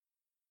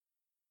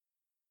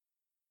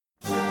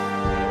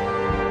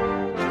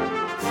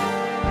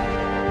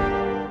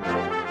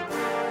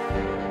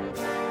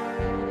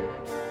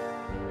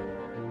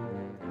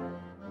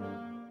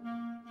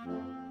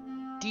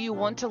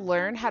want to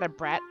learn how to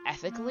brat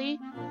ethically?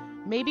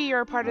 Maybe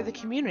you're a part of the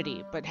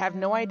community, but have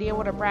no idea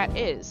what a brat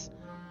is.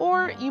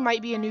 Or you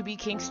might be a newbie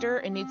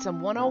kinkster and need some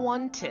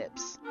 101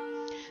 tips.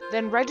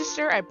 Then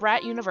register at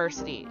Brat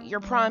University, your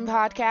prime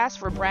podcast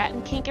for brat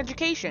and kink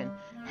education.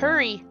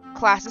 Hurry,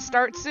 classes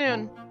start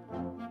soon.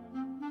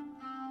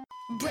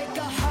 Break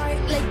a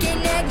heart like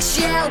an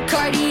eggshell,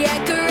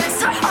 cardiac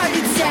arrest or heart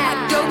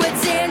attack. Throw a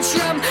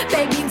tantrum,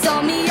 baby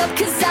doll me up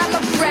cause I'm a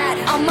brat.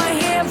 I'm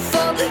a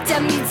handful,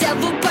 demi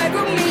devil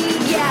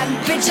pyromaniac.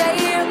 Bitch I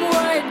am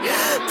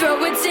one,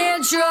 throw a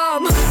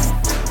tantrum.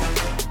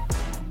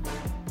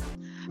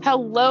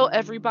 Hello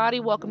everybody,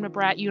 welcome to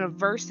Brat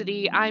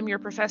University. I'm your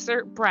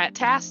professor,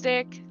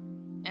 Brat-tastic.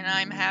 And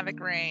I'm Havoc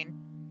Rain.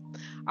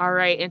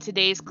 Alright, and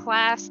today's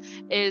class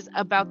is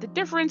about the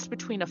difference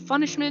between a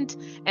funishment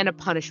and a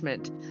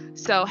punishment.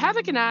 So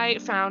Havoc and I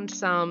found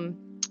some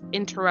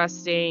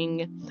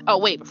interesting... Oh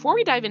wait, before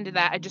we dive into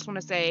that, I just want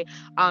to say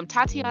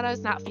Tatiana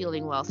is not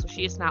feeling well, so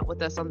she is not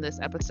with us on this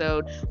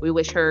episode. We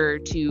wish her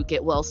to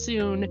get well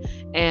soon,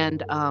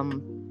 and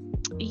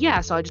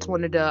yeah, so I just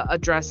wanted to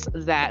address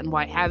that and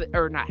why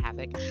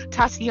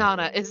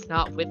Tatiana is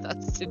not with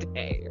us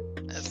today.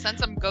 Send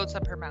some goats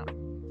up her mountain.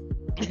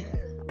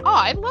 Oh,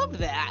 I love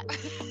that.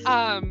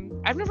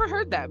 I've never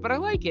heard that, but I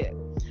like it.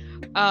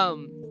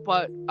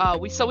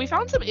 We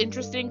found some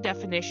interesting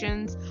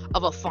definitions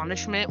of a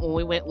punishment when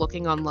we went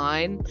looking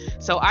online.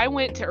 So I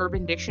went to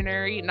Urban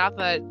Dictionary, not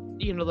that,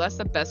 that's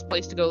the best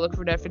place to go look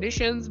for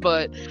definitions,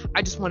 but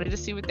I just wanted to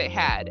see what they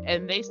had.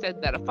 And they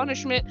said that a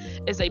punishment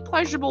is a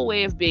pleasurable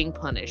way of being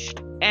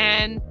punished.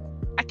 And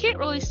I can't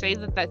really say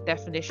that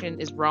definition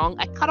is wrong.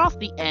 I cut off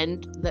the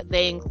end that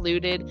they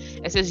included.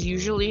 It says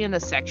usually in a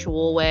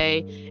sexual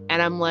way.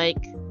 And I'm like,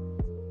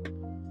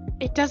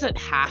 it doesn't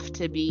have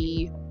to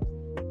be.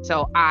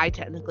 So I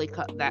technically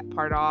cut that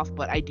part off,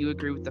 but I do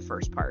agree with the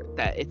first part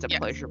that it's a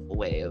pleasurable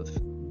way of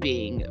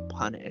being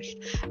punished.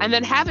 And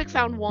then Havoc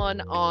found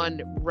one on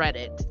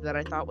Reddit that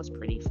I thought was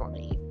pretty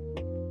funny.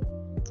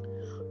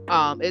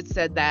 It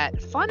said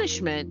that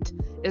punishment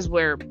is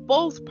where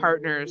both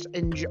partners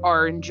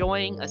are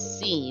enjoying a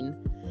scene,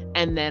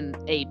 and then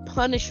a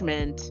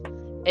punishment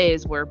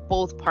is where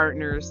both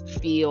partners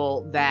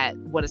feel that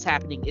what is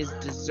happening is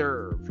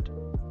deserved.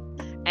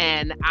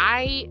 And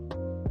I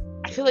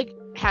feel like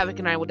Havoc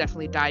and I will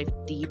definitely dive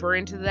deeper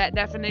into that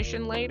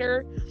definition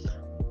later,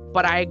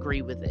 but I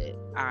agree with it.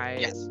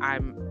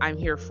 I'm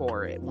here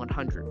for it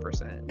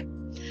 100%.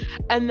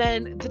 And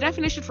then the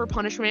definition for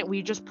punishment,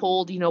 we just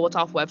pulled, what's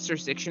off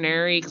Webster's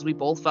dictionary, because we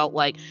both felt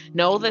like,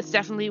 no, that's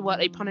definitely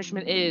what a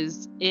punishment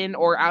is in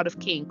or out of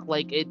kink.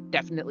 Like, it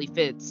definitely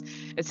fits.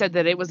 It said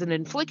that it was an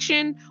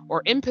infliction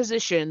or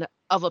imposition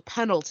of a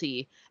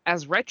penalty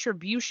as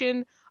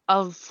retribution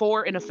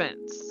for an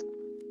offense.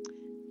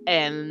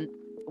 And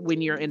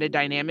when you're in a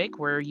dynamic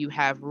where you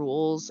have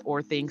rules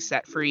or things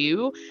set for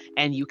you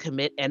and you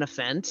commit an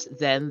offense,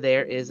 then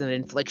there is an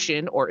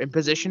infliction or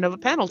imposition of a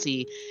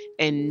penalty,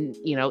 and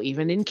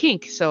even in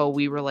kink. So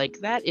we were like,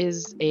 that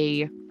is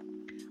a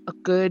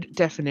good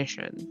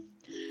definition.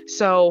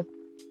 So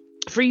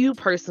for you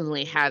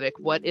personally, Havoc,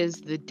 what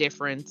is the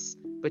difference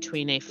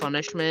between a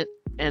punishment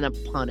and a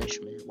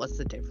punishment? What's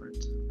the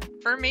difference?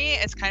 For me,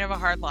 it's kind of a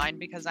hard line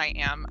because I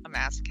am a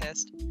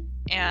masochist.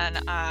 And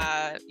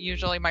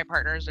usually my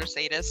partners are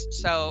sadists,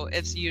 so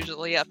it's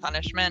usually a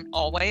punishment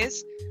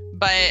always.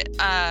 But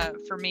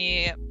for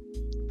me,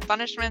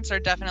 punishments are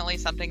definitely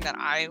something that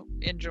I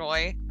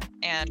enjoy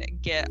and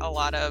get a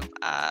lot of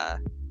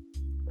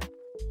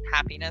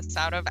happiness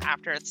out of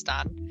after it's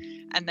done.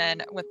 And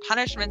then with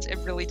punishments, it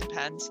really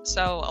depends.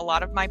 So a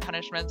lot of my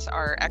punishments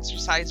are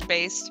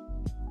exercise-based,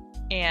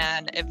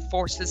 and it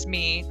forces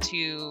me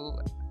to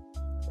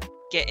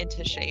get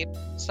into shape.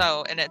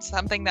 So, and it's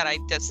something that I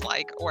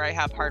dislike or I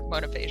have hard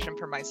motivation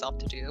for myself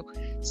to do.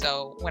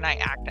 So when I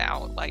act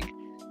out, like,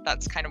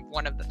 that's kind of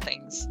one of the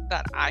things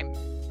that I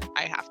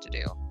have to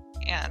do.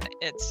 And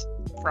it's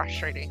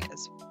frustrating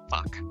as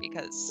fuck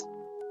because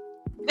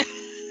it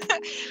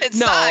sucks.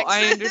 No,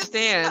 I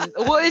understand.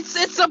 Well, it's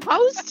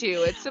supposed to.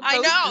 It's supposed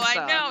to suck.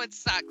 I know it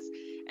sucks.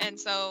 And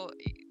so,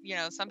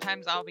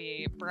 sometimes I'll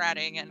be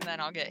bratting and then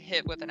I'll get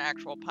hit with an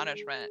actual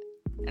punishment.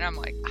 And I'm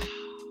like,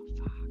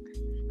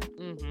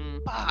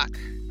 fuck.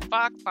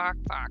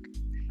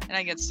 And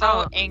I get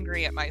so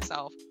angry at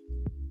myself.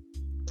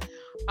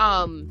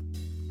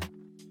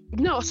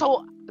 No,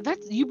 so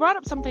you brought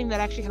up something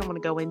that I actually kind of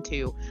want to go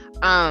into.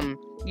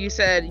 You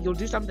said you'll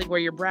do something where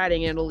you're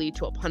bratting and it'll lead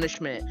to a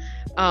punishment.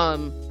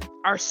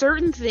 Are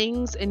certain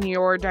things in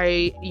your in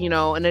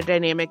a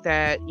dynamic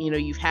that,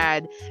 you've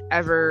had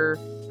ever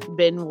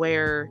been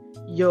where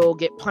you'll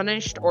get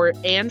punished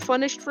and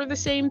punished for the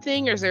same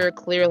thing? Or is there a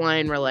clear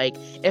line where, like,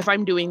 if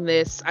I'm doing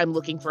this, I'm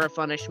looking for a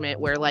punishment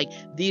where, like,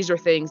 these are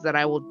things that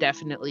I will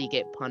definitely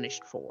get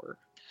punished for?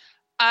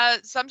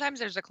 Sometimes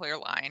there's a clear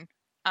line.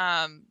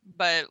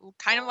 But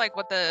kind of like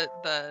what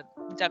the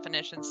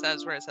definition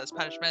says, where it says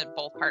punishment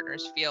both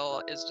partners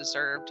feel is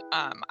deserved.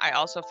 I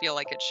also feel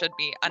like it should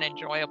be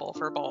unenjoyable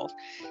for both.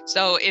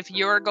 So if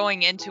you're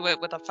going into it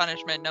with a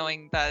punishment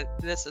knowing that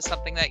this is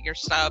something that your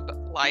sub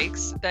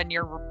likes, then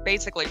you're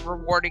basically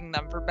rewarding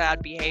them for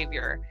bad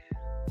behavior,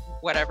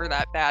 whatever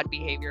that bad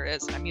behavior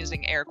is. I'm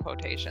using air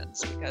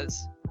quotations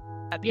because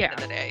at the end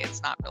of the day,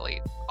 it's not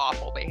really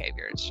awful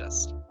behavior. It's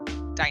just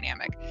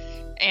dynamic.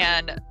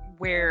 And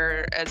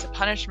where as a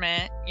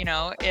punishment, you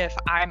know, if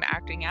I'm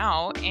acting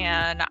out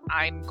and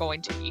I'm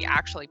going to be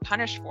actually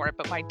punished for it,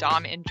 but my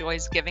dom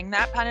enjoys giving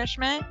that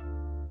punishment,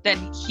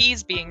 then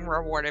he's being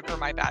rewarded for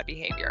my bad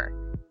behavior.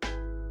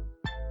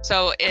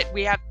 So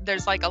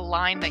there's like a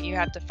line that you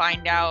have to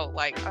find out,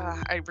 like,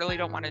 I really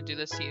don't want to do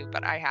this to you,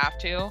 but I have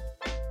to.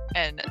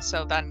 And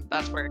so then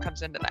that's where it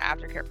comes into the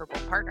aftercare for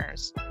both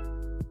partners.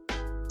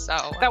 So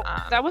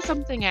that was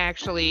something I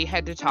actually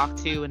had to talk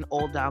to an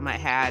old dom I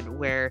had,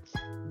 where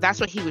that's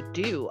what he would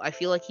do. I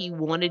feel like he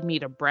wanted me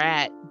to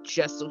brat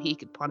just so he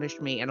could punish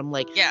me, and I'm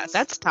like, yes,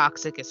 that's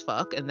toxic as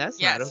fuck, and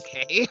that's not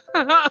okay.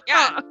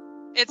 Yeah,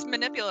 it's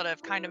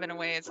manipulative kind of in a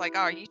way. It's like,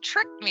 oh, you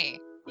tricked me.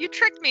 You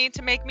tricked me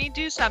to make me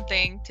do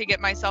something to get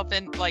myself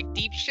in like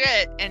deep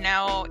shit, and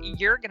now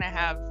you're gonna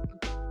have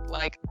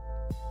like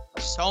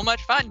so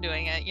much fun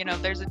doing it. You know,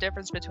 there's a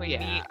difference between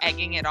me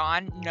egging it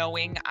on,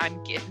 knowing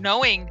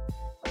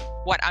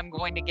what I'm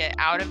going to get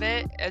out of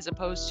it, as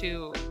opposed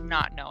to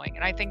not knowing.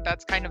 And I think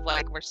that's kind of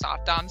like where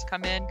soft doms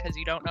come in, because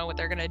you don't know what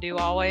they're going to do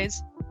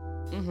always.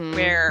 Mm-hmm.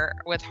 Where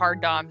with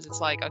hard doms,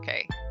 it's like,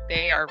 okay,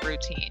 they are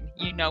routine.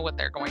 You know what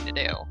they're going to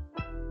do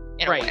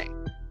in a way.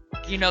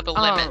 You know the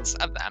limits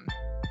of them.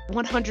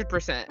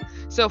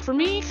 100%. So for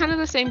me, kind of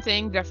the same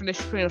thing.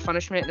 Definition between a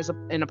punishment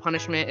and a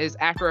punishment is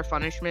after a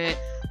punishment,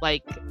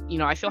 like, you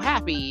know, I feel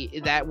happy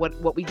that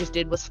what we just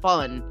did was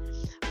fun.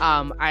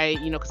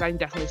 Because I'm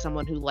definitely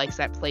someone who likes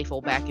that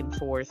playful back and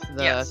forth,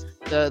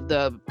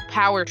 the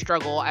power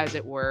struggle, as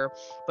it were.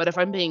 But if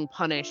I'm being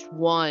punished,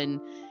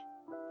 unlike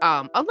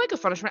a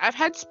punishment, I've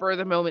had spur of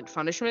the moment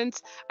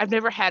punishments. I've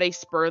never had a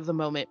spur of the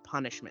moment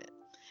punishment.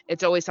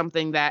 It's always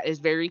something that is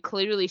very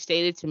clearly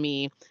stated to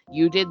me,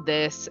 you did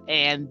this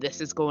and this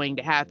is going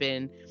to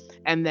happen.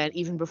 And then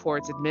even before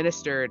it's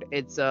administered,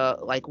 it's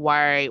like,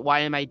 why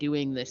am I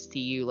doing this to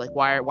you? Like,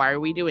 why are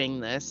we doing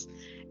this?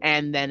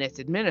 And then it's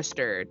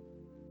administered.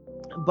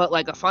 But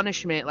like a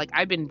punishment, like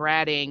I've been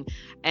bratting,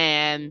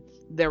 and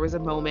there was a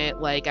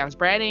moment like I was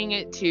bratting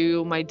it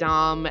to my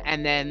dom,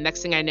 and then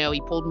next thing I know,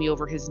 he pulled me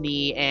over his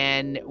knee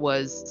and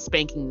was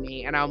spanking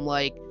me. And I'm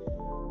like,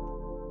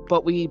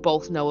 but we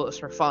both know it was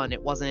for fun.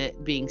 It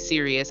wasn't being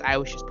serious. I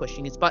was just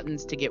pushing his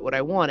buttons to get what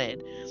I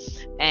wanted.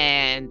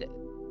 And,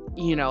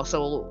 you know,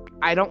 so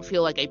I don't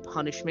feel like a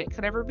punishment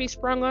could ever be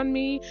sprung on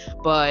me,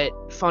 but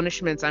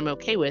punishments I'm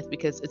okay with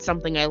because it's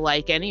something I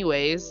like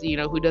anyways. You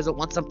know, who doesn't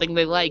want something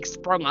they like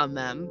sprung on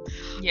them?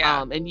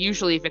 Yeah. And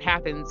usually if it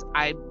happens,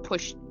 I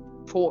push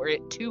for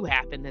it to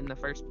happen in the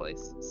first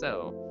place.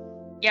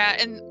 So yeah,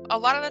 and a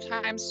lot of the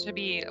times to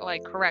be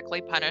like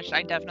correctly punished,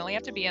 I definitely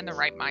have to be in the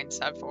right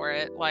mindset for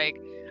it.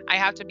 Like, I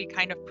have to be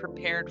kind of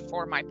prepared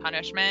for my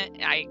punishment.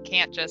 I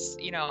can't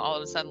just, you know, all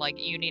of a sudden like,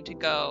 you need to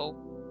go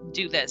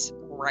do this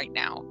right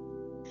now.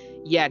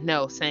 Yeah,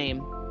 no,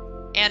 same.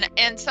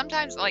 And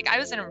sometimes like I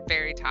was in a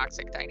very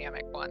toxic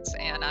dynamic once,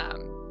 and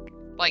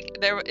like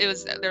there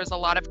was a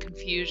lot of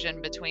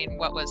confusion between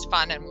what was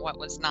fun and what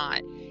was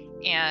not.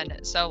 And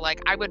so like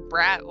I would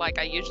brat like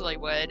I usually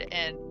would,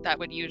 and that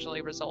would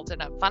usually result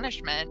in a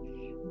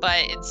punishment,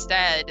 but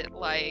instead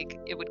like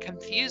it would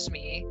confuse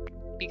me,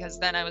 because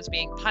then I was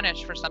being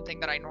punished for something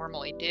that I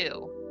normally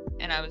do.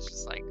 And I was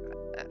just like,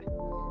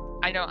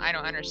 I don't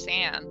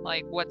understand.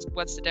 Like, what's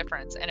the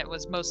difference? And it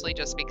was mostly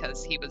just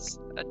because he was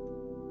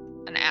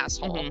an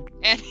asshole,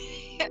 mm-hmm. and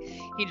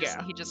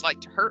he just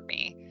liked to hurt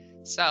me.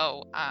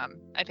 So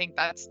I think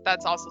that's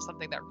also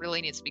something that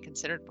really needs to be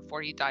considered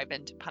before you dive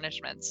into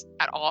punishments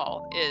at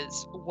all,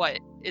 is what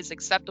is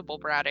acceptable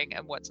bratting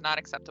and what's not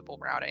acceptable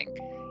bratting,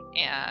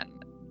 and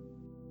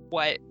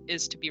what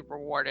is to be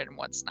rewarded and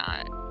what's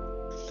not.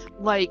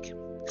 Like,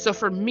 so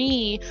for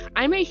me,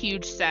 I'm a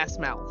huge sass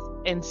mouth,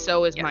 and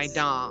so is my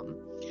dom.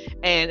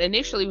 And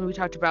initially when we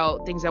talked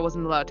about things I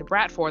wasn't allowed to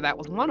brat for, that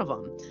was one of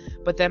them.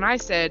 But then I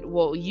said,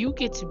 well, you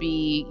get to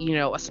be, you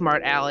know, a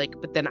smart aleck,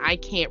 but then I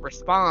can't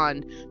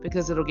respond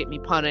because it'll get me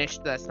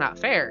punished. That's not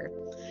fair.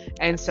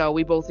 And so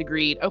we both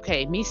agreed,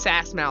 okay, me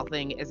sass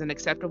mouthing is an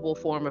acceptable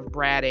form of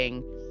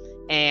bratting,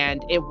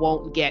 and it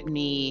won't get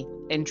me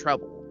in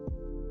trouble.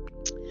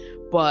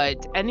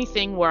 But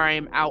anything where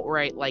I'm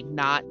outright like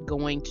not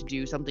going to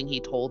do something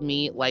he told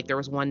me, like there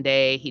was one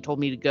day he told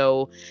me to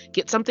go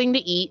get something to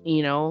eat,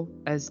 you know,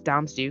 as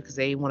doms do, because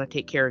they want to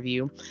take care of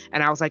you.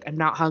 And I was like, I'm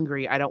not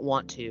hungry. I don't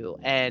want to.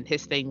 And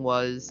his thing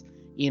was,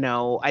 you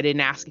know, I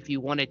didn't ask if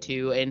you wanted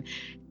to. And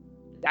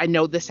I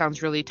know this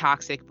sounds really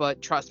toxic, but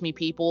trust me,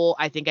 people,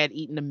 I think I'd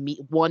eaten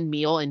one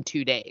meal in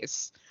 2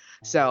 days.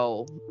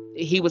 So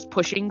he was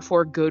pushing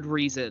for good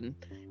reason,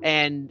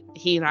 and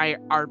he and I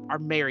are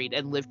married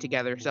and live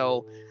together,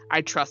 so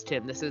I trust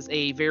him. This is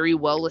a very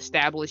well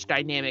established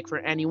dynamic for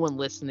anyone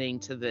listening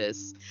to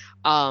this.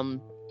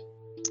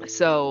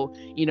 So,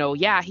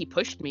 yeah, he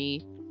pushed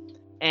me,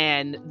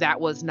 and that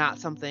was not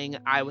something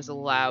I was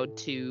allowed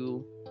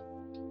to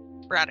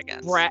Brat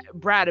against.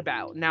 brat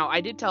about. Now,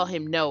 I did tell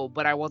him no,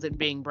 but I wasn't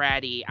being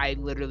bratty. I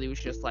literally was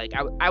just like,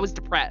 I was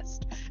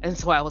depressed. And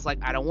so I was like,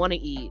 I don't want to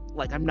eat.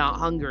 Like, I'm not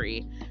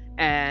hungry.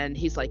 And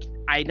he's like,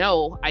 I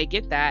know, I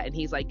get that. And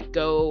he's like,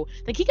 go.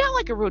 Like, he got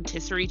like a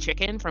rotisserie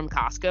chicken from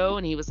Costco.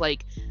 And he was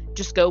like,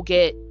 just go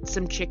get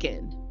some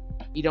chicken.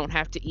 You don't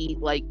have to eat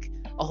like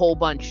a whole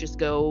bunch. Just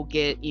go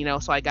get,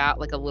 So I got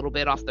like a little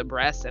bit off the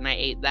breast and I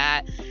ate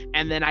that.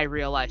 And then I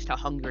realized how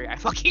hungry I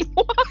fucking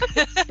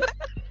was.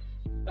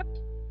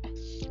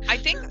 I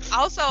think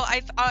also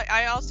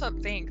I also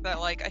think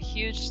that like a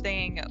huge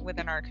thing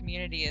within our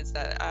community is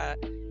that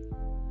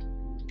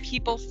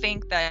people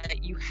think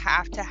that you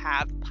have to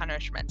have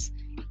punishments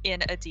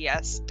in a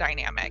DS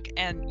dynamic,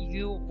 and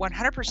you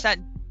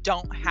 100%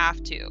 don't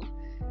have to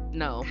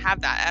have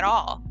that at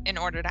all in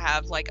order to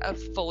have like a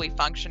fully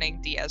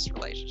functioning DS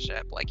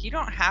relationship. Like, you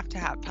don't have to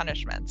have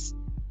punishments.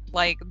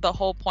 Like, the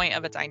whole point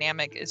of a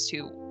dynamic is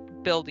to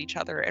build each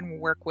other and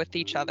work with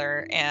each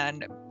other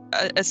and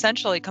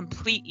essentially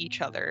complete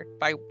each other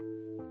by,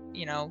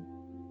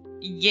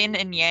 yin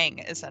and yang,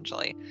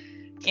 essentially.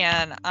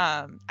 And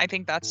I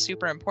think that's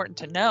super important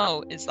to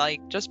know, is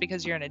like, just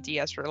because you're in a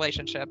DS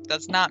relationship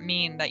does not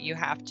mean that you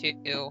have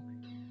to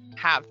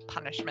have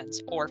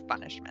punishments or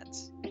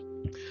punishments.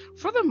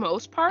 For the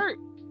most part,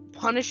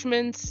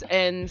 punishments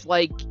and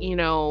like,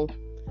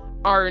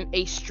 aren't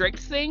a strict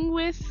thing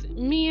with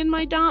me and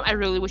my dom. I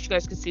really wish you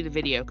guys could see the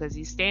video because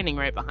he's standing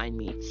right behind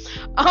me.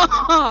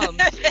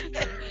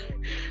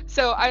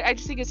 So I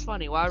just think it's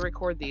funny while I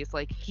record these,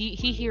 like he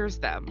hears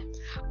them.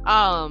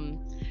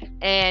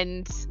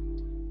 And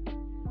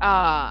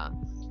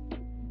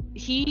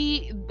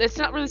it's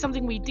not really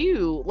something we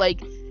do.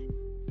 Like,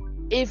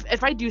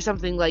 if I do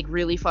something like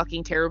really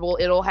fucking terrible,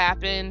 it'll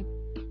happen.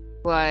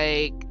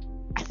 Like,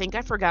 I think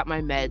I forgot my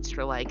meds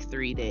for like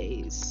 3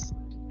 days.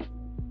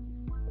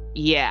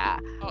 Yeah.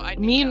 Oh,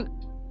 me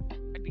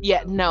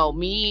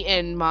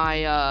and my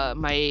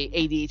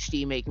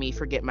ADHD make me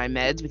forget my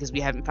meds because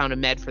we haven't found a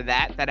med for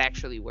that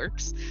actually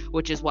works,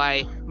 which is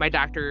why my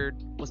doctor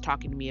was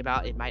talking to me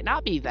about it might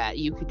not be that.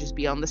 You could just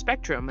be on the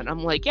spectrum. And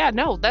I'm like, yeah,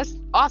 no, that's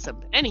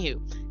awesome. Anywho,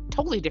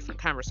 totally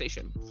different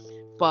conversation.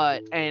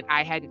 And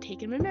I hadn't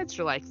taken my meds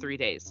for like 3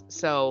 days.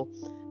 So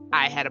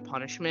I had a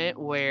punishment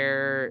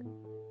where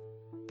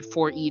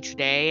for each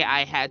day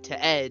I had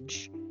to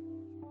edge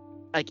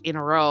like in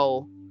a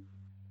row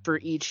for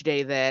each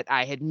day that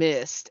I had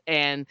missed.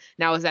 And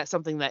now, is that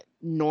something that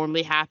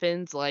normally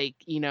happens? Like,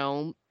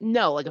 no,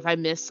 like if I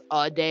miss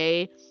a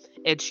day,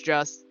 it's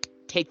just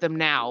take them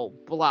now,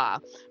 blah.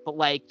 But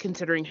like,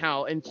 considering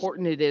how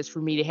important it is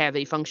for me to have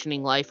a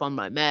functioning life on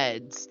my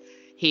meds,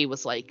 he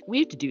was like, we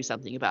have to do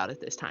something about it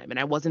this time. And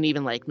I wasn't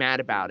even like mad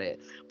about it,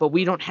 but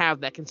we don't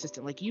have that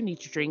consistent, like, you need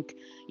to drink,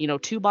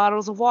 2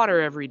 bottles of water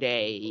every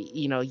day.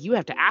 You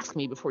have to ask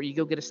me before you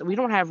go get we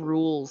don't have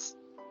rules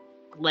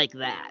like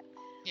that.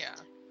 Yeah.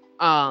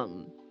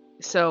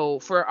 So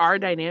for our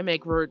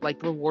dynamic, we're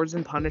like, rewards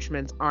and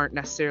punishments aren't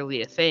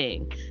necessarily a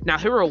thing. Now,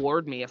 he'll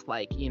reward me if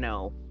like,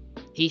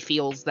 he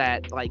feels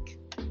that like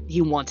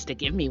he wants to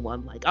give me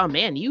one, like, oh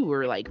man, you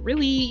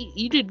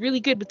did really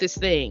good with this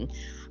thing.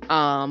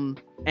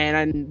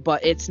 But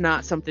it's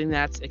not something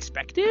that's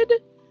expected.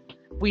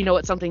 We know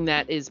it's something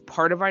that is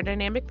part of our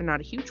dynamic, but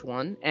not a huge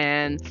one.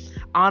 And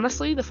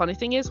honestly, the funny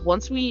thing is,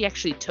 once we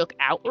actually took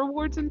out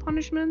rewards and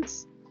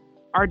punishments,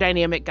 our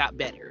dynamic got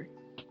better.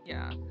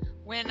 Yeah.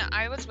 When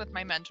I was with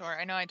my mentor,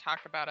 I know I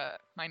talked about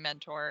my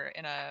mentor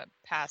in a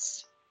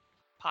past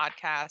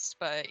podcast,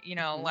 but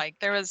like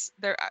I was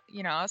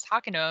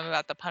talking to him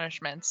about the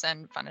punishments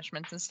and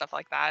stuff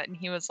like that, and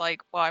he was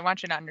like, well, I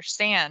want you to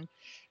understand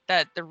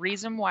that the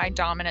reason why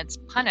dominants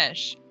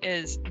punish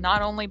is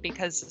not only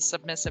because the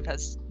submissive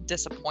has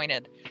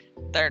disappointed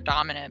their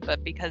dominant,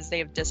 but because they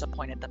have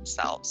disappointed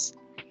themselves.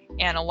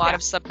 And a lot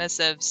of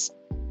submissives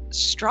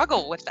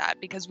struggle with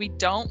that because we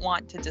don't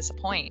want to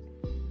disappoint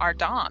our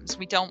doms.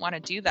 We don't want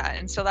to do that.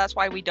 And so that's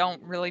why we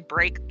don't really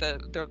break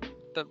the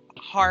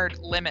hard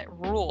limit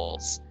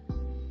rules,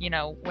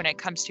 when it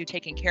comes to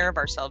taking care of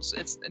ourselves.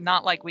 It's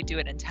not like we do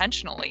it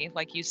intentionally.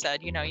 Like you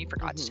said, you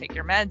forgot to take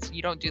your meds.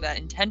 You don't do that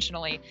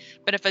intentionally.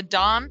 But if a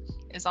dom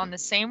is on the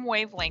same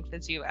wavelength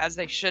as you, as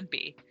they should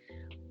be,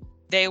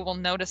 they will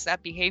notice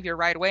that behavior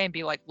right away and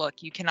be like,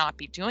 look, you cannot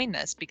be doing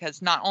this,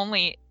 because not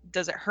only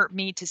does it hurt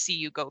me to see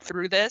you go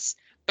through this,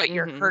 but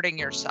you're hurting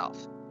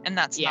yourself, and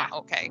that's not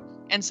okay.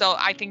 And so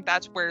I think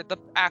that's where the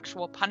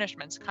actual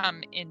punishments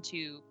come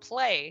into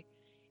play,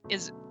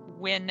 is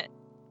when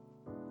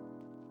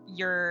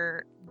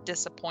you're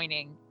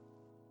disappointing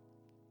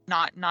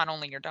not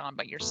only your dom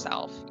but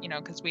yourself,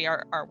 because we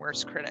are our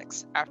worst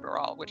critics after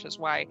all, which is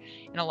why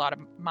in a lot of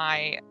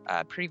my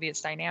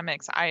previous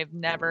dynamics I've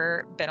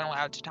never been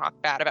allowed to talk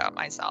bad about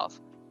myself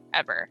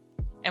ever.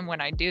 And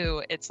when I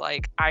do, it's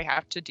like I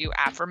have to do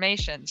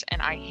affirmations,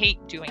 and I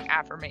hate doing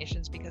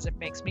affirmations because it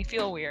makes me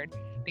feel weird,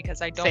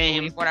 because I don't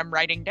believe what I'm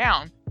writing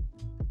down.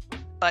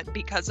 But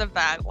because of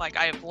that, like,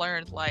 I've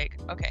learned, like,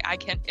 okay,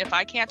 if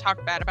I can't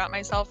talk bad about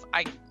myself,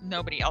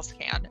 nobody else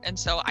can. And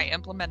so I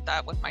implement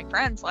that with my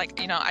friends. Like,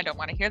 I don't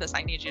want to hear this.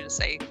 I need you to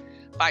say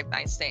 5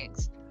 nice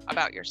things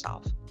about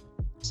yourself.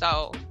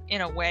 So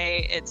in a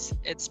way, it's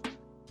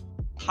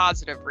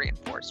positive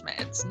reinforcement.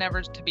 It's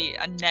never to be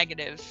a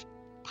negative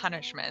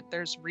punishment.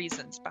 There's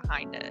reasons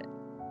behind it.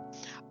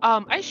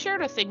 I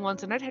shared a thing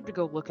once, and I'd have to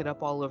go look it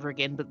up all over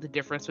again, but the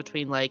difference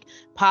between like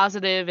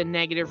positive and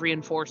negative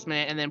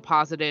reinforcement and then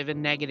positive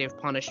and negative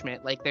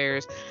punishment, like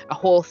there's a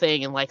whole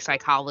thing in like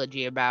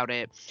psychology about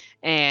it.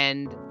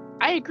 And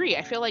I agree.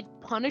 I feel like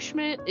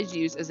punishment is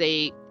used as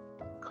a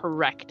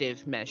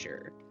corrective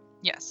measure.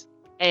 Yes.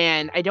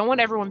 And I don't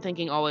want everyone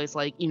thinking always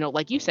like,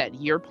 like you said,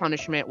 your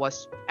punishment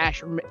was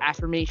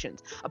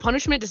affirmations. A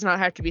punishment does not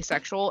have to be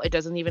sexual. It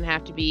doesn't even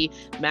have to be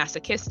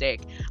masochistic.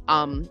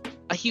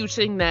 A huge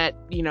thing that,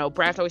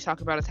 brats always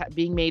talk about is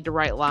being made to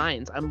write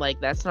lines. I'm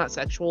like, that's not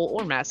sexual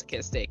or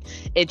masochistic.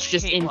 It's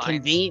just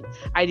inconvenient.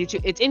 I do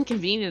too. It's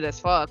inconvenient as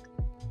fuck.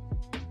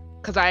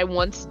 Because I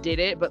once did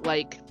it, but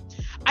like,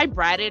 I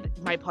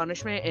bratted my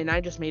punishment and I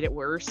just made it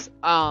worse.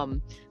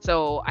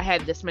 So I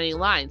had this many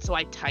lines. So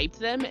I typed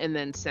them and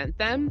then sent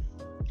them.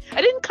 I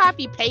didn't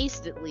copy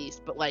paste at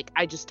least, but like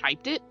I just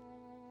typed it.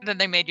 Then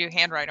they made you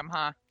handwrite them,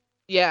 huh?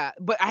 Yeah,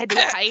 but I had to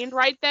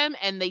handwrite them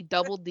and they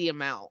doubled the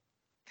amount.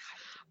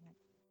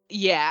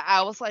 Yeah,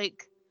 I was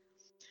like,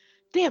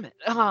 damn it.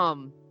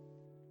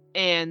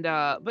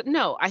 But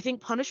no, I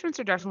think punishments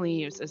are definitely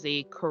used as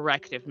a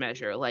corrective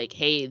measure. Like,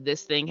 hey,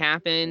 this thing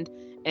happened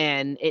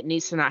and it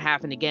needs to not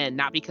happen again.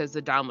 Not because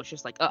the dom was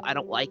just like, oh, I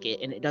don't like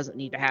it and it doesn't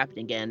need to happen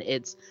again.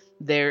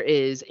 There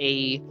is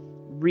a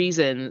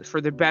reason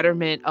for the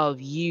betterment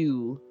of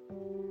you.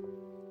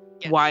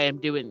 Yes. Why I'm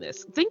doing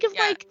this. Think of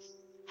like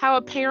how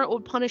a parent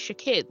would punish a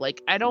kid.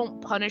 Like, I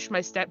don't punish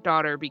my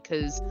stepdaughter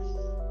because,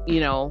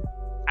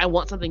 I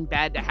want something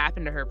bad to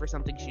happen to her for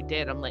something she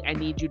did. I'm like, I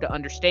need you to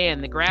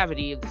understand the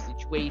gravity of the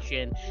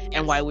situation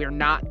and why we're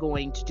not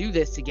going to do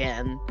this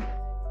again.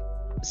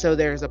 So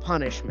there's a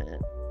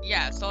punishment.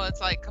 Yeah, so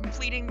it's like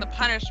completing the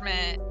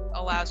punishment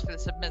allows for the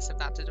submissive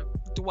not to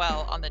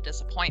dwell on the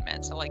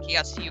disappointment. So like,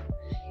 yes,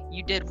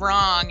 you did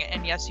wrong,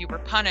 and yes, you were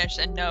punished,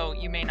 and no,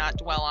 you may not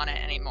dwell on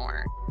it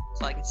anymore.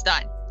 So like, it's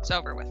done. It's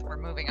over with. We're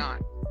moving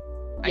on.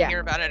 I hear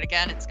about it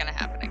again, it's going to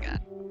happen again.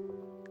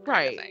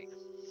 Right.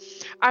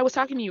 I was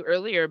talking to you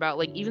earlier about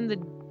like even the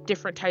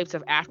different types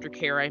of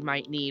aftercare I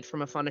might need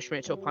from a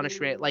punishment to a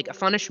punishment. Like a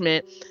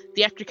punishment,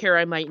 the aftercare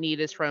I might need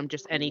is from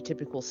just any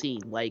typical scene.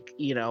 Like,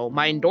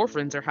 my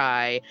endorphins are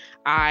high.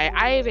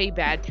 I have a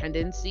bad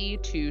tendency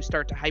to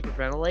start to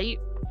hyperventilate.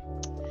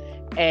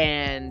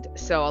 And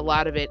so a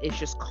lot of it is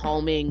just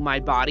calming my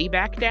body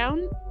back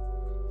down.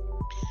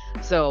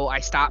 So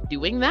I stopped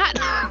doing that.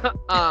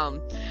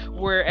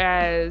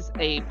 Whereas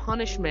a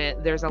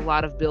punishment, there's a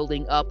lot of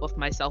building up of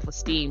my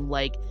self-esteem.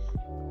 Like,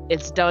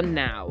 it's done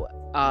now.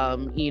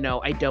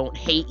 I don't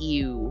hate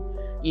you.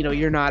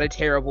 You're not a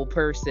terrible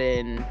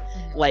person.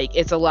 Like,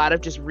 it's a lot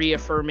of just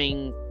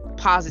reaffirming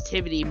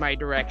positivity in my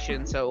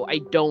direction. So I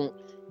don't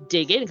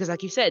dig in, because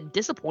like you said,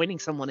 disappointing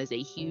someone is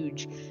a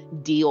huge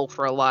deal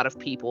for a lot of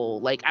people.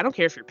 Like, I don't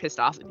care if you're pissed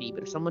off at me,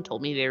 but if someone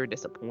told me they were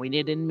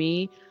disappointed in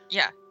me,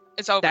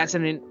 it's over. That's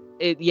I'm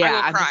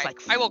cry. just like,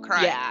 I will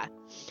cry. Yeah.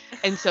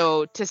 And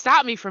so to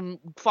stop me from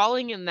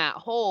falling in that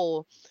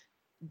hole,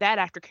 that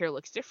aftercare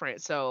looks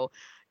different. So,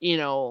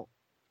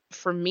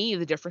 for me,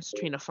 the difference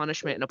between a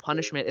punishment and a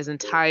punishment is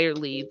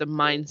entirely the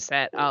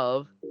mindset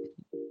of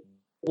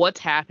what's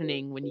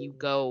happening when you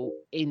go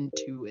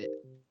into it.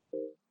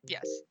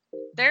 Yes.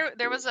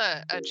 There was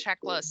a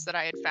checklist that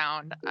I had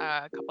found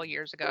a couple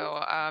years ago.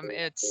 I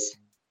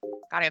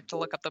have to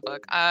look up the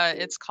book.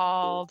 It's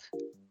called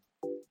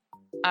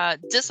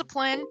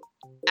Discipline,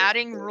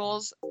 Adding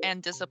Rules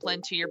and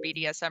Discipline to Your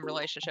BDSM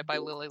Relationship by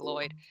Lily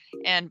Lloyd.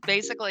 And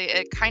basically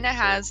it kind of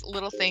has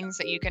little things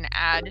that you can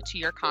add to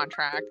your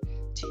contract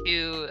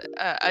to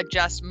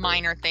adjust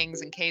minor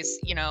things in case,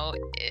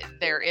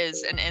 there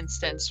is an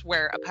instance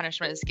where a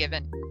punishment is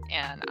given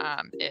and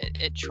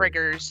it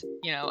triggers,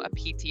 a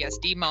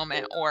PTSD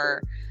moment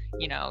or,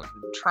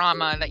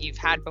 trauma that you've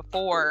had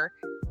before.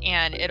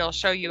 And it'll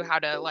show you how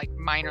to like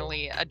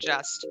minorly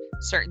adjust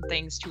certain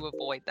things to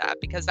avoid that,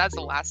 because that's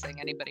the last thing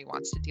anybody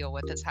wants to deal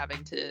with, is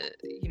having to,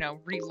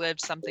 relive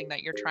something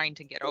that you're trying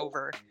to get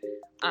over.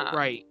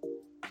 Right.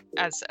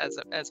 As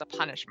a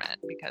punishment,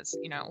 because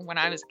when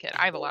I was a kid,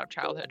 I have a lot of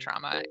childhood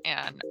trauma,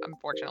 and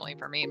unfortunately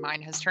for me,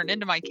 mine has turned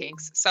into my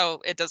kinks,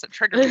 so it doesn't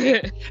trigger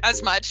me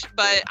as much.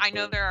 But I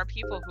know there are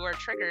people who are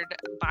triggered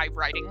by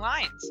writing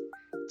lines.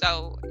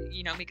 So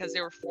because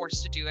they were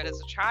forced to do it as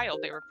a child,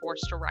 they were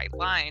forced to write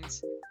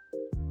lines,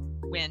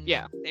 when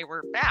Yeah. they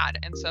were bad.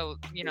 And so,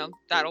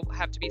 that'll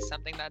have to be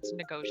something that's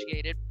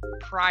negotiated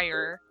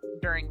prior,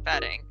 during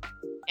vetting.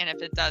 And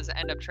if it does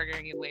end up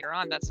triggering you later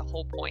on, that's the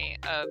whole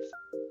point of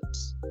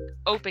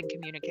open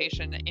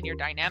communication in your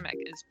dynamic,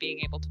 is being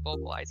able to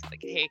vocalize like,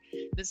 hey,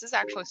 this is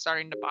actually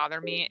starting to bother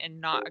me in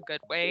not a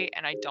good way,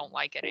 and I don't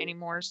like it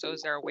anymore. So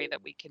is there a way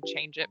that we can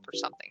change it for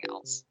something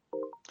else?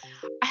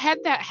 I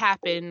had that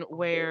happen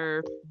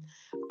where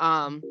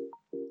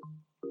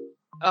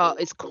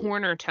it's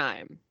corner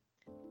time.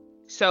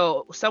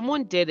 So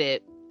someone did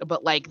it,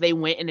 but like they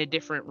went in a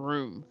different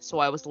room. So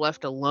I was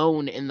left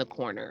alone in the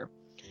corner.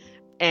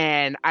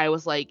 And I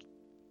was like,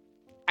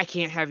 I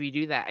can't have you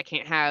do that. I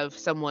can't have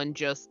someone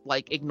just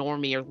like ignore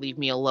me or leave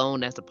me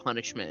alone as a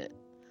punishment,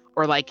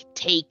 or like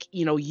take,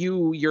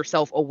 you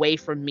yourself away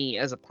from me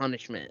as a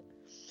punishment.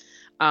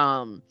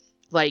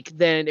 Like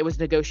then it was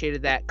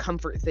negotiated that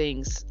comfort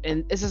things,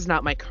 and this is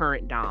not my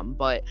current dom,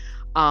 but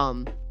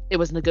it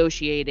was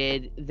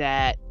negotiated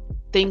that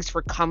things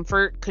for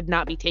comfort could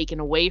not be taken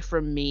away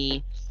from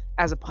me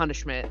as a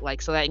punishment.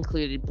 Like, so that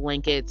included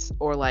blankets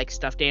or like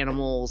stuffed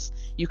animals.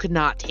 You could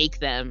not take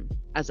them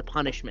as a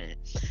punishment.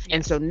 Yes.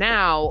 And so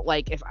now,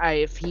 like,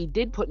 if he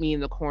did put me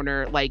in the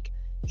corner, like,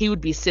 he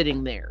would be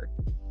sitting there.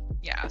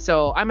 Yeah.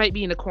 So I might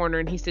be in a corner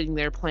and he's sitting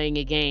there playing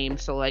a game.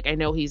 So like, I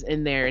know he's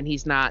in there and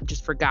he's not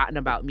just forgotten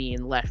about me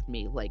and left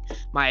me. Like,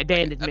 my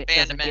abandonment.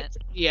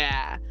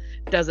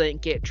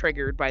 Doesn't get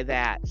triggered by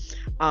that.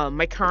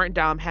 My current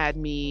dom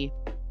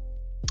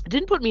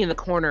didn't put me in the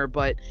corner,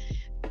 but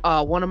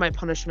one of my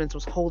punishments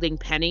was holding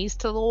pennies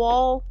to the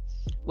wall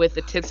with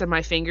the tips of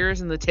my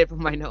fingers and the tip of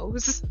my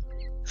nose.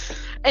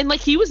 And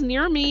like, he was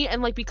near me,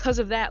 and like, because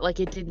of that, like,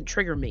 it didn't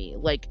trigger me.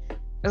 Like,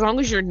 as long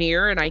as you're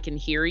near and I can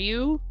hear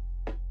you,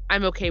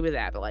 I'm okay with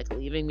that. But like,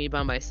 leaving me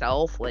by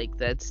myself, like,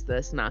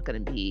 that's not gonna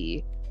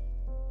be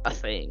a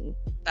thing.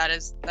 That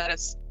is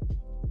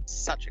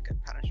such a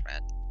good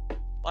punishment.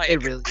 Like,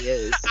 it really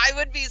is. I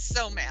would be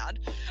so mad.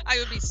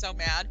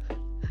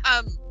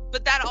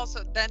 But that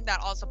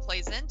also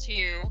plays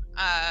into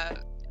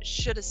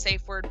should a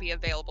safe word be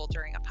available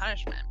during a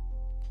punishment?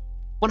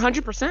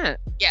 100%.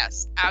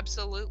 Yes,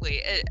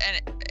 absolutely.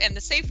 And the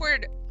safe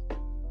word,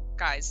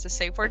 guys, the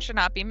safe word should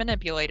not be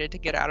manipulated to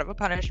get out of a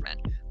punishment.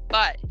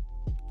 But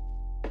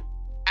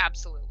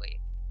absolutely,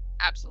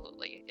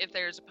 if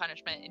there's a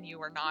punishment and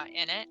you are not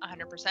in it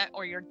 100%,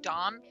 or your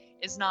dom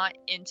is not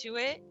into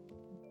it,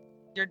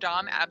 your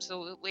dom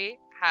absolutely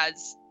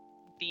has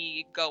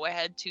the go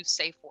ahead to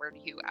safe word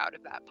you out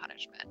of that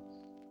punishment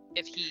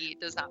if he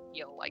does not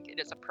feel like it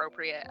is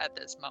appropriate at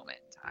this moment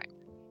in time.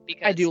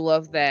 Because I do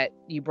love that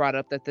you brought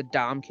up that the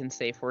dom can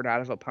safe word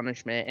out of a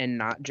punishment and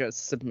not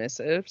just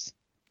submissives.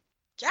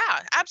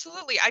 Yeah,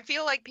 absolutely. I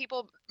feel like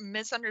people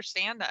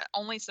misunderstand that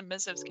only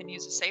submissives can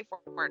use a safe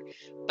word.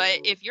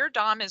 But if your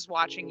dom is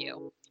watching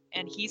you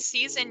and he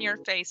sees in your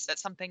face that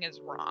something is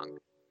wrong,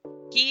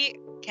 he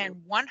can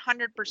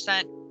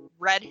 100%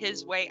 read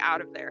his way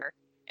out of there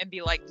and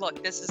be like,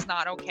 look, this is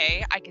not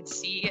okay. I can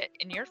see it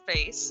in your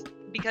face.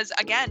 Because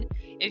again,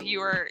 if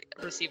you are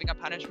receiving a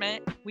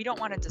punishment, we don't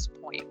want to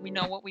disappoint. We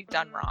know what we've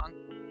done wrong.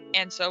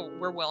 And so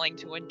we're willing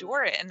to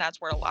endure it. And that's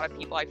where a lot of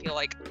people, I feel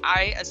like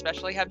I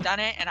especially have done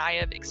it, and I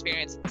have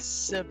experienced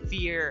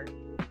severe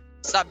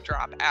sub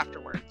drop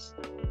afterwards.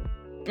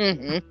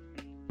 Mm-hmm.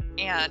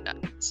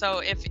 And so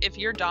if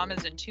your dom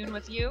is in tune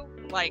with you,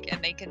 like,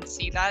 and they can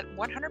see that,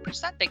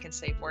 100% they can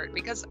safe word.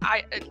 Because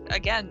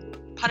again,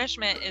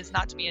 punishment is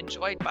not to be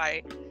enjoyed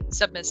by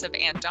submissive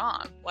and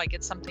dom. Like,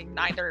 it's something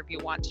neither of you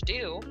want to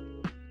do.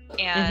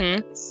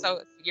 And so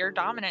if your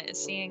dominant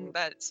is seeing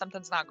that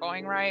something's not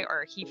going right,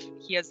 or he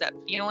has that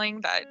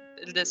feeling that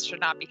this should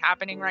not be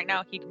happening right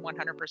now, he can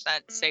 100%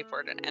 safe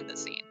word and end the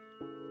scene.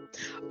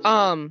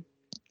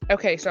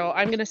 Okay, so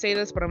I'm gonna say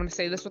this, but I'm gonna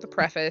say this with a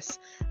preface.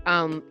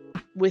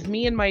 With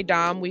me and my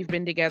dom, we've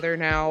been together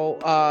now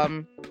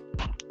a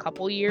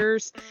couple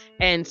years,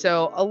 and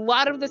so a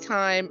lot of the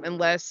time,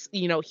 unless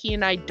he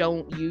and I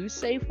don't use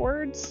safe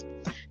words,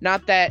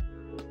 not that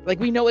like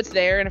we know it's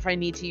there, and if I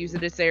need to use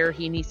it, it's there.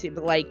 He needs to,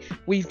 but like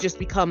we've just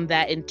become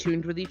that in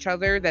tune with each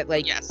other that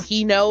like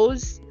he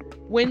knows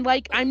when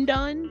like I'm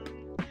done.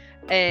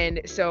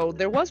 And so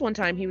there was one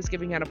time he was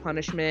giving out a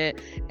punishment,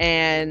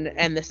 and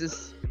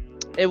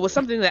it was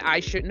something that I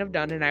shouldn't have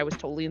done, and I was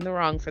totally in the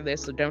wrong for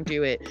this, so don't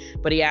do it.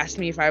 But he asked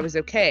me if I was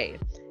okay,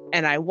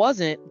 and I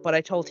wasn't, but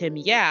I told him,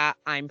 yeah,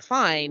 I'm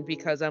fine,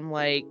 because I'm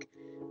like,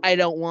 I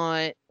don't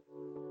want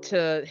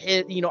to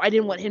hit, I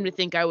didn't want him to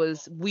think I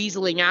was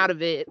weaseling out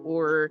of it,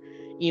 or,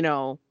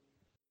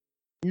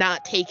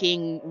 not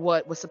taking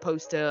what was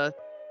supposed to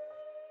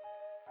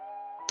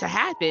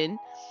happen.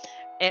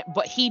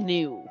 But he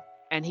knew,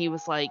 and he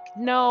was like,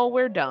 no,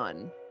 we're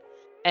done.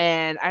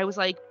 And I was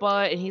like,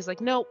 and he's like,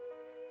 nope,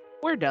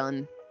 we're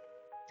done.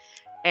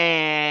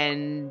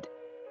 And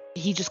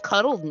he just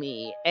cuddled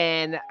me,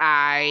 and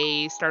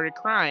I started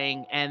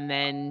crying. And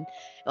then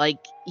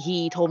like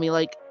he told me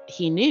like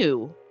he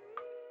knew,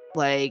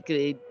 like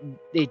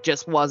it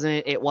just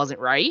wasn't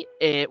right.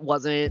 It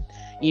wasn't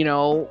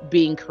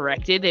being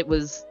corrected. It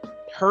was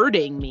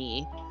hurting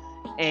me.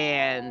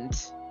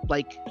 and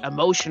like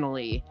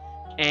emotionally,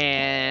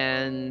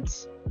 and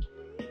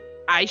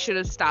I should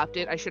have stopped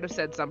it. I should have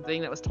said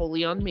something. That was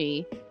totally on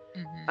me.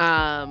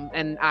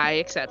 And I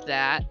accept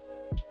that.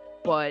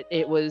 But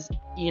it was,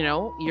 you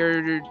know,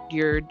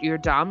 your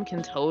dom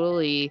can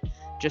totally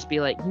just be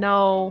like,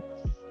 no.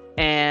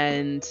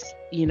 And,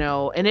 you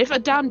know, and if a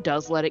dom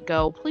does let it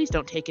go, please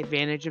don't take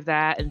advantage of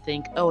that and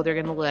think, oh, they're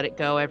gonna let it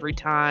go every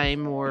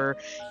time, or,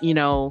 you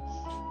know,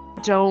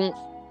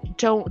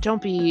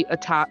 don't be a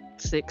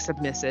toxic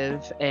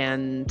submissive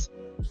and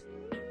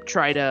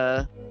try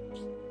to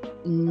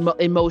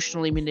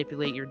emotionally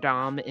manipulate your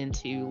dom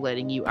into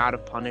letting you out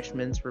of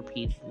punishments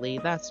repeatedly.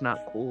 That's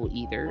not cool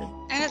either.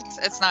 And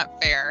it's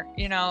not fair,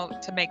 you know,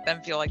 to make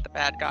them feel like the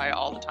bad guy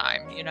all the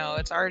time. You know,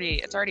 it's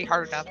already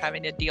hard enough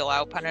having to deal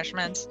out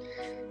punishments,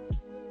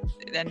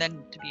 and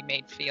then to be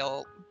make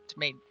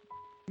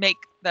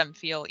them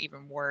feel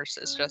even worse.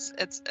 It's just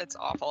it's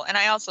awful. And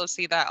I also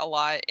see that a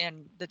lot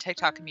in the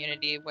TikTok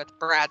community with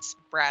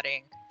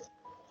bratting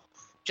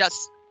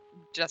just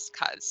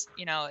cause,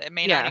 you know, it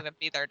may not even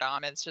be their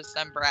dom, it's just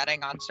them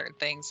bratting on certain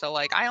things. So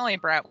like, I only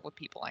brat with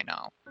people I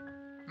know,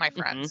 my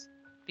friends,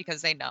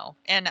 because they know.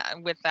 And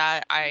with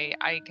that,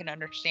 I can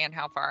understand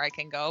how far I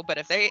can go. But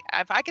if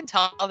I can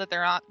tell that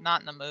they're not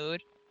in the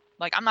mood,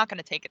 like, I'm not going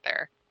to take it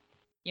there,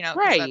 you know,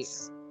 right?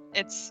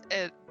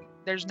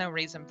 There's no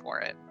reason for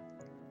it.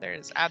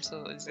 There's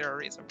absolutely zero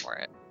reason for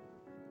it.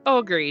 Oh,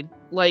 agreed.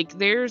 Like,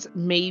 there's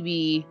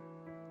maybe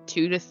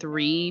 2 to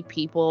 3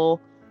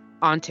 people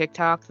on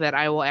TikTok that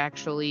I will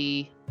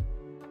actually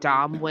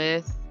dom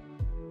with.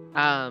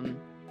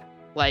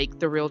 Like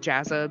the real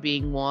Jazza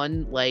being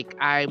one. Like,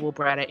 I will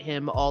brat at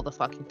him all the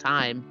fucking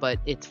time, but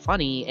it's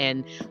funny,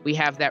 and we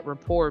have that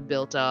rapport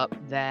built up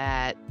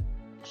that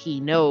he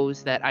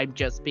knows that I'm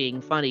just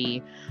being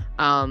funny.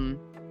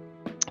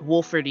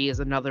 Wolferty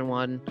is another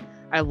one.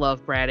 I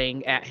love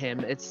bratting at him.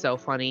 It's so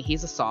funny.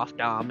 He's a soft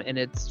dom, and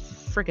it's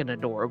freaking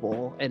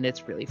adorable, and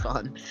it's really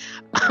fun.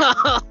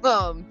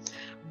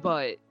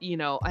 But, you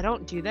know, I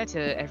don't do that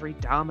to every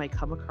dom I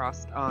come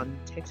across on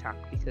TikTok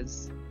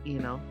because, you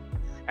know,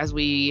 as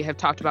we have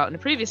talked about in a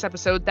previous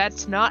episode,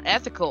 that's not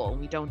ethical.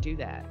 We don't do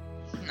that.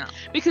 No.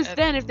 Because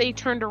then if they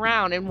turned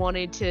around and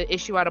wanted to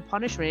issue out a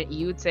punishment,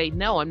 you would say,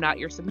 no, I'm not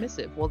your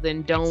submissive. Well,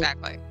 then don't.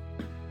 Exactly.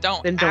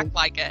 Don't act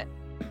like it.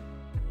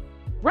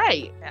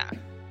 Right. Yeah.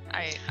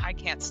 I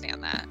can't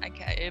stand that.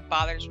 It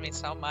bothers me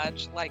so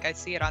much. Like, I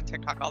see it on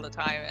TikTok all the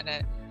time,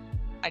 and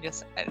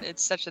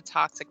it's such a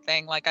toxic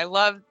thing. Like, I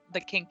love the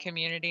kink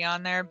community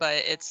on there,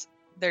 but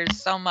there's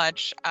so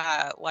much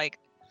like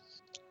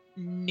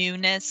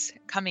newness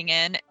coming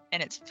in,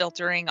 and it's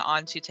filtering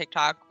onto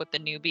TikTok with the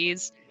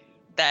newbies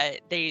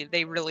that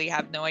they really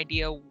have no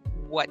idea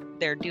what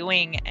they're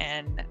doing,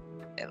 and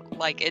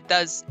like, it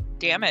does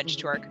damage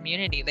to our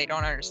community. They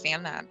don't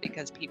understand that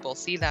because people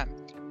see them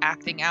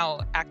acting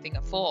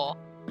a fool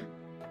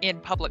in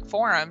public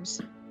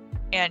forums,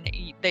 and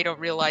they don't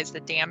realize the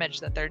damage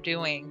that they're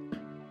doing.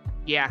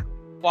 Yeah.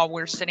 While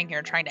we're sitting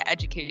here trying to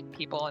educate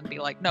people and be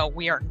like, no,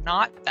 we are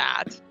not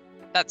that.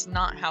 That's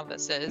not how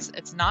this is.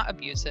 It's not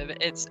abusive.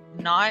 It's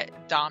not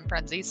dom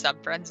frenzy,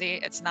 sub frenzy.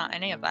 It's not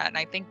any of that. And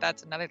I think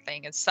that's another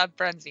thing, is sub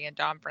frenzy and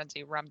dom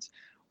frenzy runs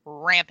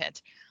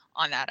rampant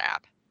on that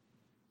app.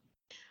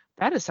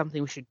 That is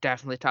something we should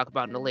definitely talk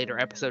about in a later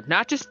episode.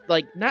 Not just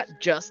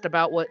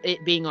about what it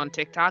being on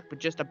TikTok, but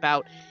just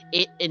about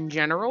it in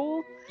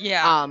general.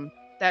 Yeah.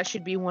 That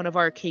should be one of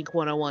our Kink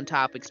 101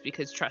 topics,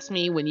 because trust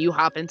me, when you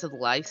hop into the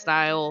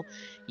lifestyle,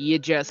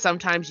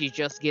 sometimes you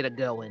just get a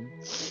going.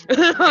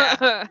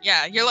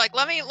 Yeah. You're like,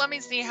 let me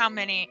see how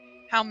many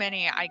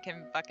I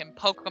can fucking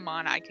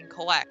Pokemon I can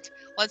collect.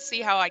 Let's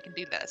see how I can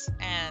do this.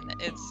 And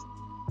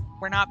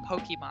we're not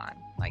Pokemon.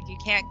 Like, you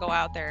can't go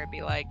out there and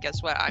be like,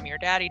 guess what? I'm your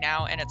daddy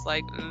now. And it's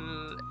like,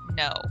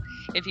 no.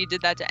 If you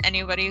did that to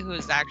anybody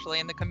who's actually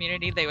in the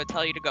community, they would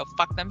tell you to go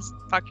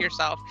fuck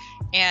yourself.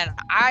 And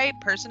I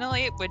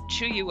personally would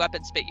chew you up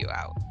and spit you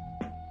out.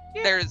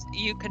 Yeah.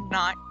 You could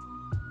not,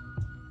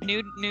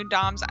 new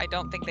doms, I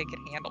don't think they could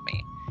handle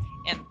me.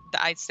 And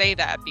I say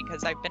that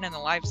because I've been in the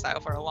lifestyle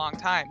for a long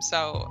time.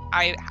 So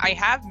I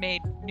have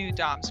made new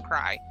doms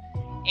cry.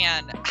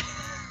 And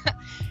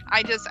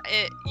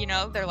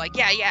they're like,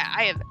 yeah,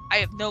 I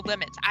have no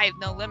limits. I have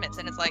no limits.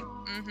 And it's like,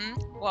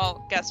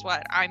 well, guess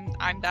what?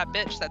 I'm that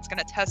bitch that's going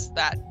to test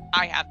that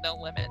I have no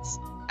limits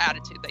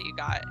attitude that you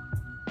got.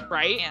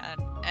 Right.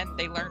 And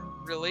they learn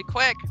really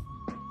quick.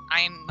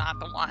 I am not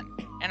the one.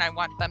 And I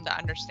want them to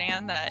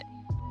understand that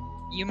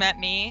you met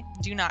me.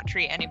 Do not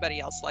treat anybody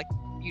else like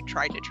you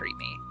tried to treat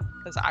me,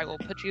 because I will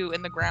put you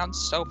in the ground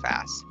so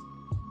fast.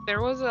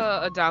 There was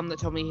a dom that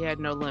told me he had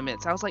no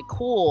limits. I was like,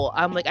 cool.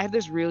 I'm like, I have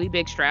this really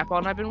big strap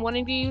on I've been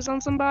wanting to use on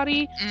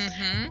somebody.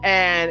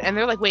 And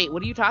they're like, wait,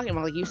 what are you talking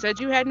about? Like, you said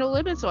you had no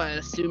limits, so I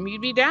assume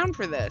you'd be down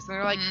for this. And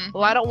they're like,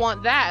 well, I don't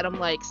want that. I'm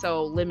like,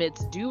 so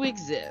limits do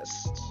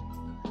exist.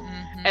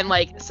 And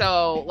like,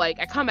 so like,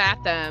 I come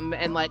at them,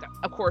 and like,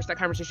 of course that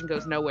conversation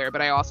goes nowhere,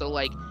 but I also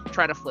like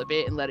try to flip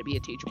it and let it be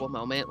a teachable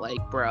moment. Like,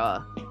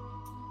 bruh,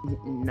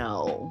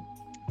 no.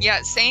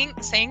 Yeah, saying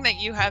that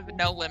you have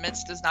no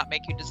limits does not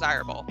make you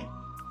desirable.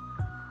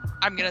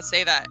 I'm going to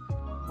say that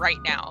right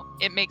now.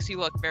 It makes you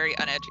look very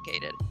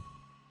uneducated.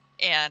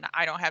 And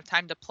I don't have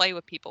time to play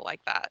with people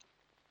like that.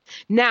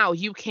 Now,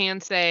 you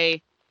can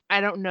say,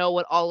 I don't know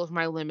what all of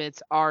my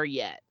limits are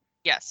yet.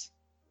 Yes.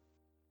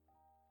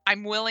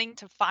 I'm willing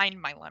to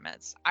find my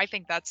limits. I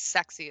think that's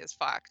sexy as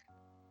fuck.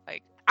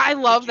 Like, I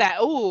love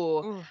that.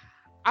 Ooh.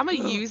 I'm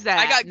gonna use that.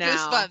 I got now.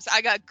 goosebumps.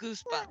 I got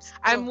goosebumps.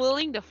 I'm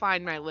willing to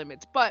find my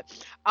limits. But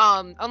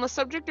on the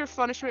subject of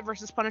punishment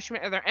versus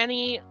punishment, are there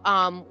any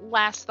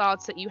last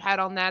thoughts that you had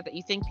on that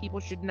you think people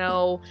should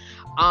know?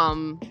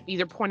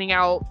 Either pointing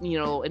out,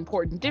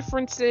 important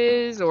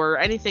differences or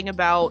anything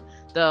about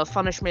the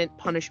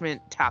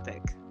punishment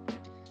topic.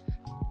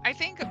 I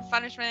think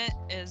punishment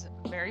is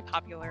very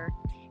popular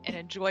and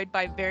enjoyed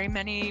by very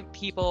many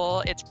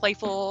people. It's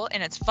playful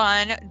and it's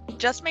fun.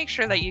 Just make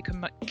sure that you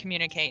can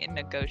communicate and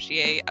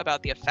negotiate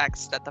about the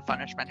effects that the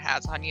punishment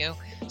has on you,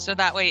 so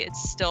that way it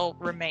still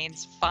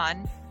remains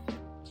fun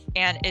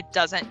and it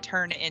doesn't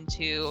turn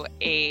into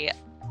a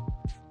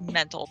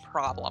mental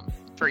problem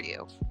for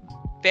you.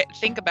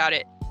 Think about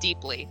it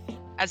deeply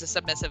as a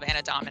submissive and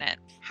a dominant,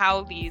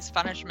 how these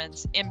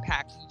punishments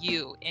impact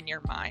you in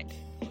your mind.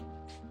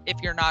 If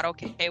you're not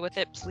okay with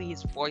it,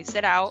 please voice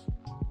it out,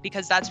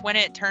 because that's when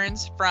it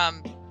turns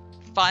from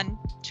fun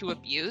to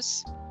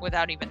abuse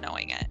without even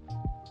knowing it.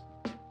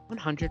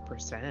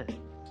 100%.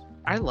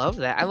 I love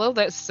that. I love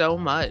that so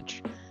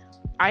much.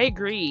 I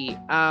agree.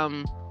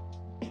 A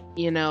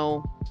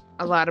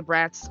lot of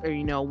brats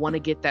want to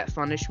get that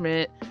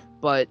punishment,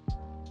 but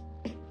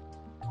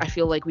I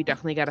feel like we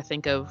definitely got to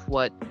think of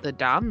what the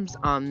doms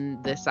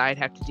on this side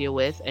have to deal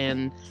with,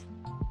 and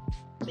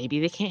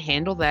maybe they can't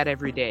handle that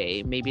every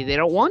day. Maybe they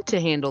don't want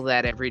to handle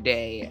that every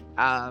day.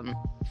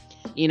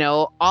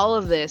 All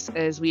of this,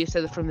 as we have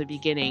said from the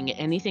beginning,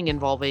 anything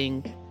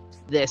involving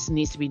this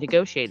needs to be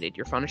negotiated.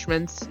 Your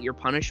punishments.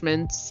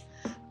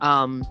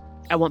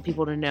 I want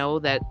people to know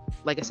that,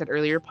 like I said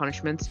earlier,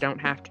 punishments don't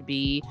have to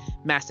be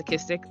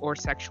masochistic or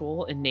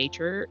sexual in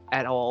nature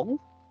at all.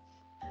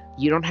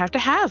 You don't have to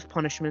have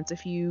punishments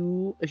if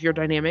your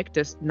dynamic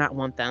does not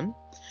want them.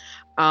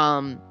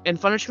 And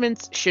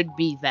punishments should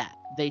be that.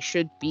 They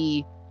should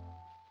be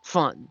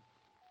fun.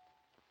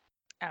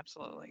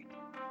 Absolutely.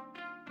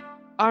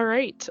 All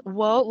right.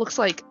 Well, it looks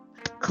like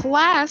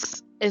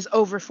class is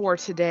over for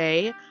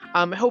today.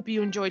 I hope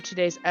you enjoyed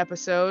today's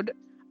episode.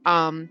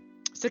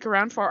 Stick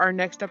around for our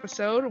next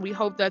episode. We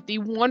hope that the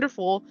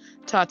wonderful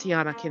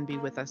Tatiana can be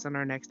with us on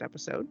our next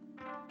episode.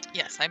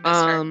 Yes, I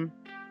missed her.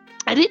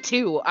 I did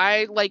too.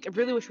 I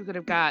really wish we could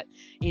have got,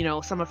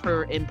 some of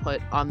her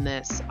input on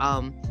this.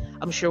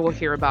 I'm sure we'll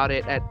hear about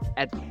it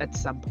at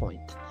some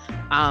point.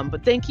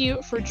 But thank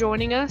you for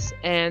joining us,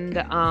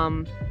 and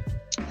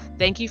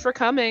thank you for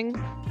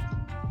coming.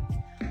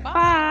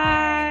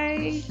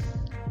 Bye.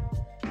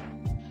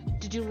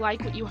 Did you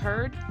like what you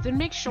heard? Then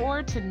make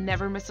sure to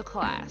never miss a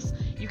class.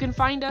 You can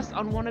find us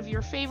on one of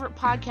your favorite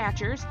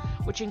podcatchers,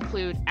 which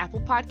include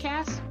Apple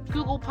Podcasts,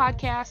 Google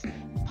Podcasts,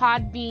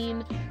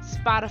 Podbean,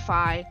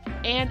 Spotify,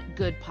 and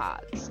Good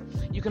Pods.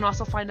 You can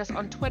also find us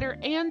on Twitter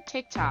and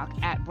TikTok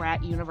at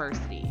Brat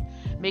University.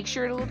 Make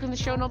sure to look in the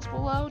show notes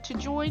below to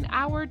join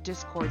our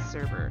Discord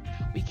server.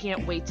 We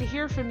can't wait to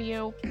hear from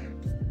you.